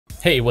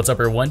Hey, what's up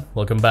everyone?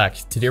 Welcome back.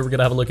 Today we're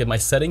gonna have a look at my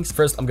settings.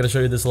 First, I'm gonna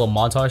show you this little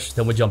montage,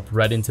 then we'll jump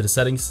right into the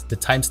settings. The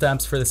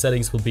timestamps for the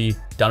settings will be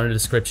down in the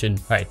description.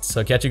 Alright,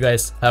 so catch you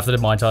guys after the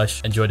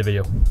montage. Enjoy the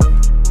video.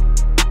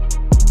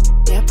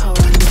 Depo on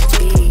the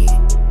beat.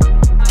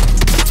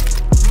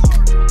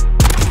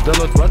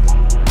 Download what?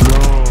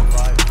 No.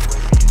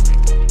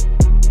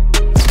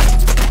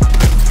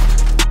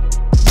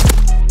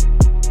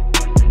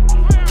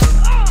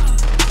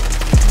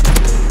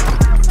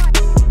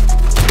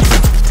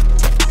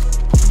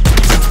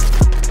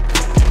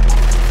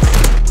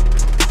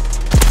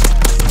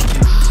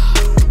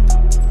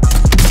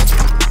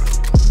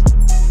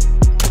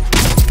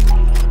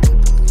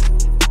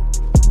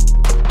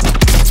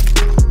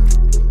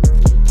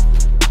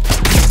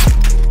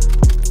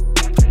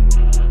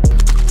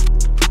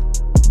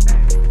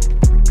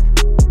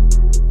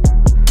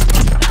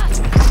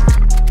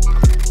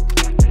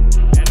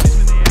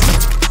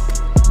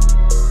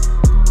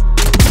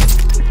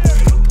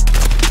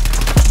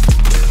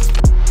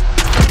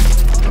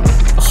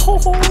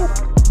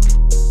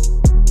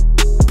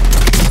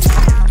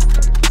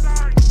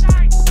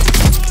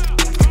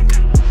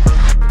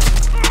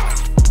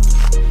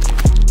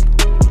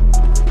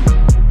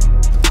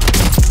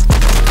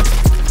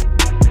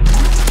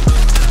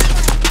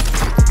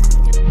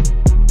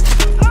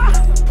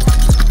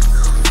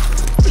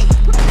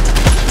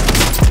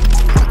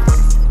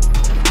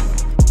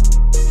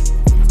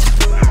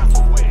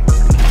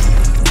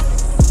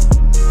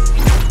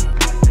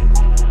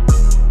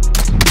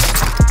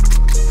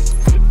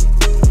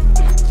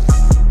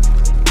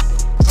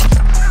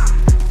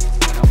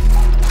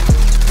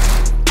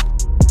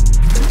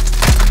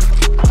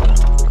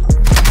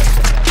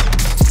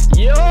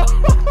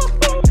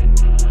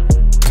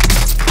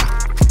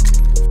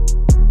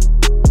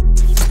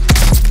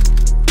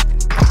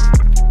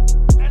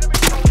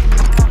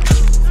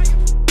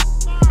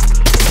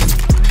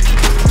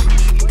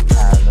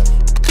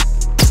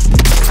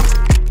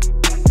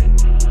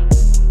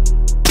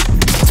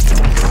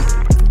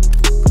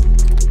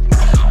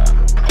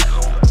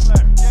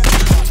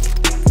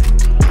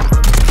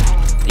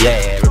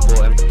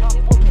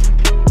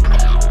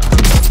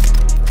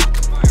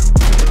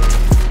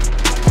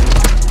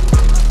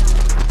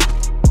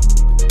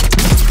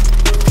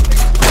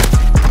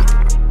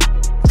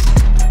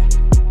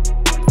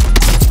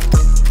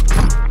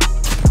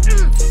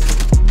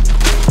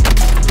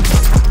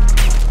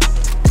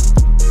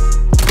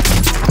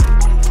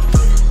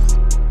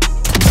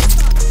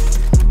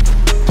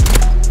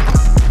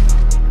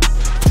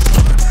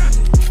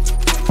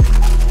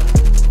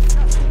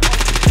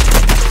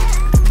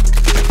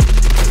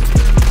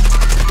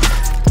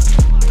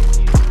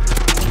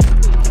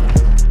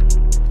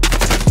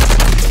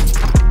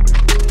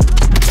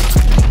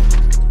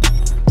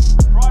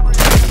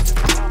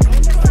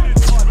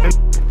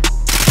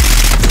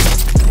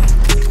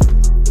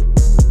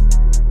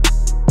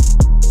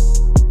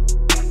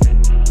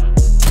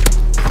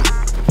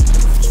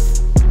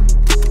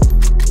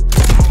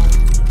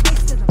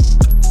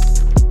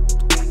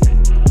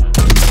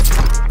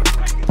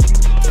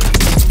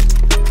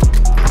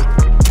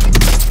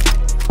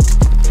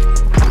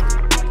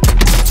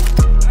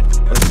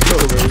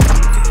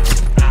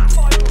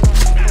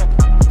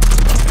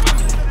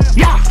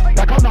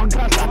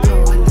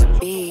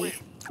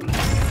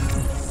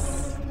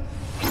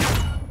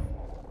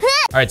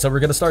 Alright, so we're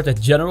gonna start at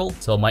general.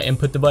 So my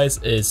input device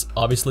is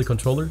obviously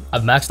controller.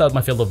 I've maxed out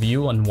my field of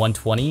view on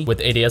 120 with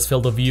ADS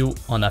field of view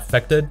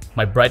unaffected.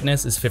 My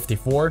brightness is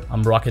 54.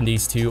 I'm rocking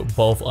these two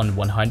both on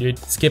 100.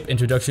 Skip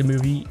introduction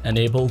movie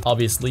enabled.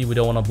 Obviously, we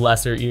don't want to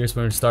blast our ears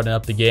when we're starting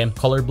up the game.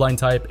 Colorblind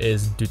type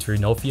is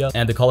deuteranopia,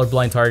 and the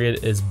colorblind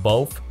target is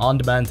both.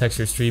 On-demand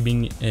texture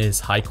streaming is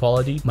high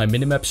quality. My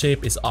minimap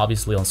shape is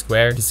obviously on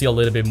square. You can see a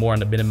little bit more on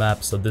the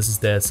minimap, so this is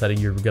the setting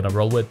you're gonna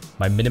roll with.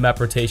 My minimap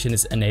rotation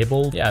is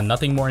enabled. Yeah,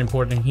 nothing more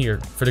important here.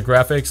 For the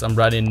graphics, I'm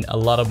running a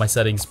lot of my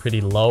settings pretty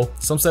low.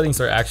 Some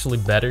settings are actually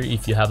better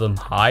if you have them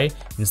high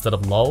instead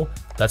of low.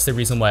 That's the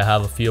reason why I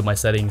have a few of my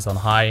settings on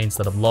high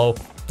instead of low.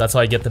 That's how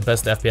I get the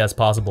best FPS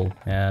possible.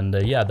 And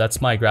yeah,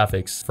 that's my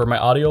graphics. For my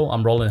audio,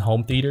 I'm rolling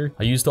home theater.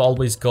 I used to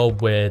always go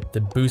with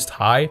the boost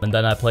high, and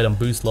then I played on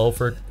boost low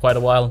for quite a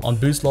while. On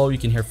boost low, you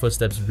can hear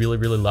footsteps really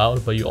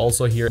loud, but you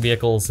also hear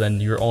vehicles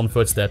and your own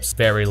footsteps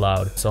very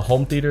loud. So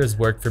home theater has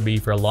worked for me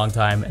for a long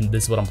time, and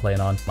this is what I'm playing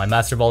on. My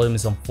master volume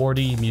is on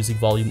 40, music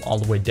volume all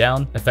the way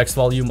down, effects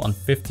volume on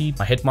 50.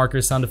 My hit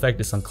marker sound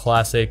effect is on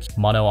classic,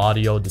 mono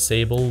audio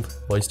disabled,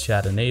 voice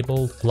chat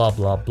enabled, blah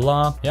blah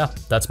blah. Yeah,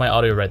 that's my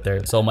audio right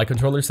there. So my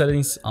controller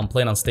settings, I'm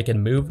playing on stick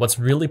and move. What's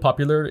really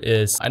popular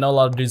is, I know a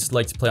lot of dudes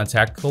like to play on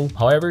tactical.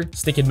 However,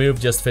 stick and move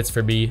just fits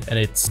for me, and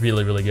it's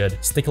really good.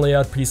 Stick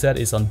layout preset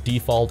is on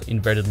default,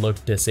 inverted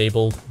look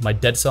disabled. My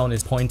dead zone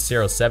is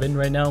 0.07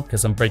 right now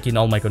because I'm breaking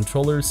all my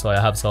controllers, so I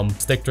have some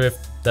stick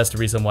drift. That's the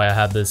reason why I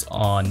have this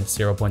on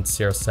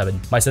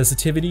 0.07. My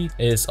sensitivity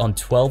is on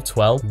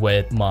 1212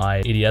 with my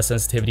ADS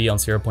sensitivity on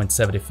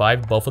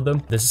 0.75, both of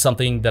them. This is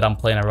something that I'm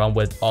playing around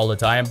with all the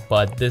time,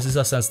 but this is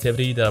a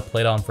sensitivity that I've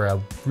played on for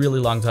a really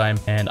long time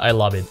and I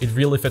love it. It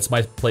really fits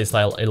my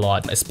playstyle a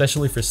lot,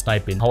 especially for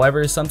sniping.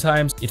 However,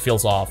 sometimes it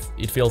feels off.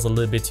 It feels a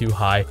little bit too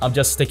high. I'm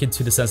just sticking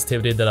to the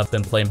sensitivity that I've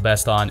been playing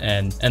best on,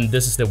 and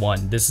this is the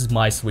one. This is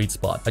my sweet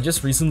spot. I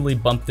just recently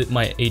bumped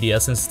my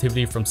ADS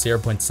sensitivity from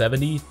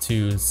 0.70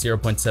 to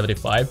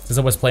 0.75 since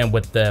I was playing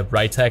with the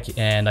Rytech,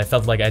 and I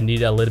felt like I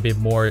needed a little bit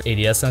more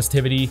ADS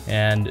sensitivity,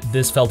 and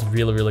this felt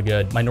really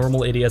good. My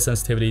normal ADS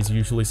sensitivity is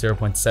usually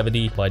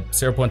 0.70, but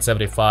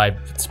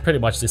 0.75, it's pretty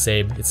much the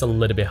same. It's a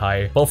little bit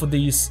higher. Both of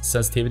these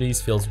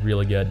sensitivities feels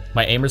really good.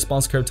 My aim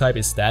response curve type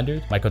is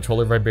standard. My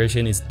controller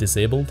vibration is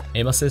disabled.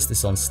 Aim assist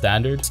is on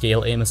standard.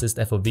 Scale aim assist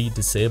FOV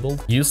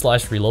disabled.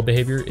 Use/reload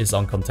behavior is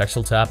on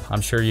contextual tap.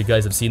 I'm sure you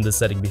guys have seen this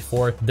setting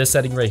before. This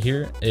setting right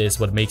here is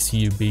what makes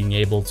you being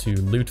able to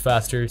loot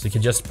faster. So you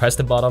can just press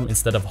the bottom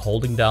instead of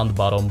holding down the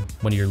bottom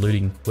when you're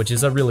looting, which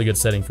is a really good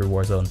setting for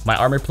Warzone. My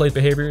armor plate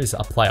behavior is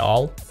apply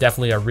all.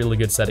 Definitely a really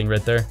good setting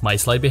right there. My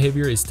slide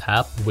behavior is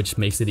tap, which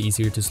makes it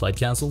easier to slide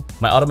cancel.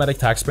 My automatic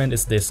tac sprint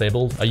is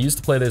disabled. I used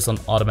to play this on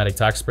automatic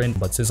tac sprint,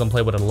 but since I'm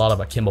playing with a lot of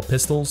akimbo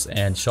pistols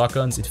and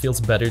shotguns, it feels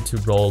better to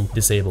roll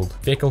disabled.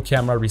 Vehicle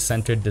camera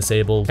recentered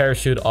disabled.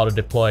 Parachute auto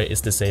deploy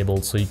is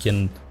disabled, so you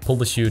can pull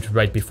the chute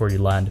right before you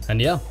land.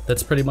 And yeah,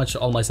 that's pretty much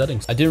all my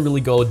settings. I didn't really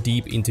go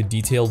deep into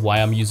detail why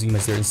I'm using my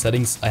certain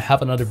settings. I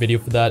have another video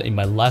for that in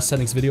my last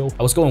settings video.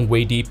 I was going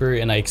way deeper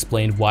and I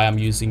explained why I'm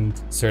using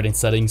certain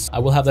settings. I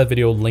will have that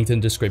video linked in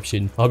the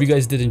description. I hope you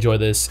guys did enjoy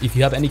this. If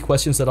you have any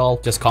questions at all,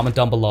 just comment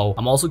down below.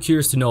 I'm also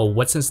curious to know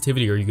what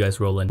sensitivity are you guys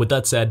rolling. With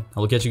that said, I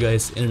will catch you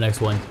guys in the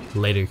next one.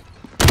 Later.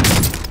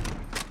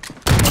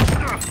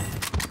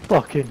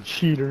 Fucking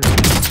cheater.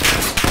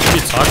 What are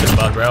you talking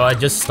about, bro? I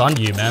just stunned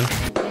you, man.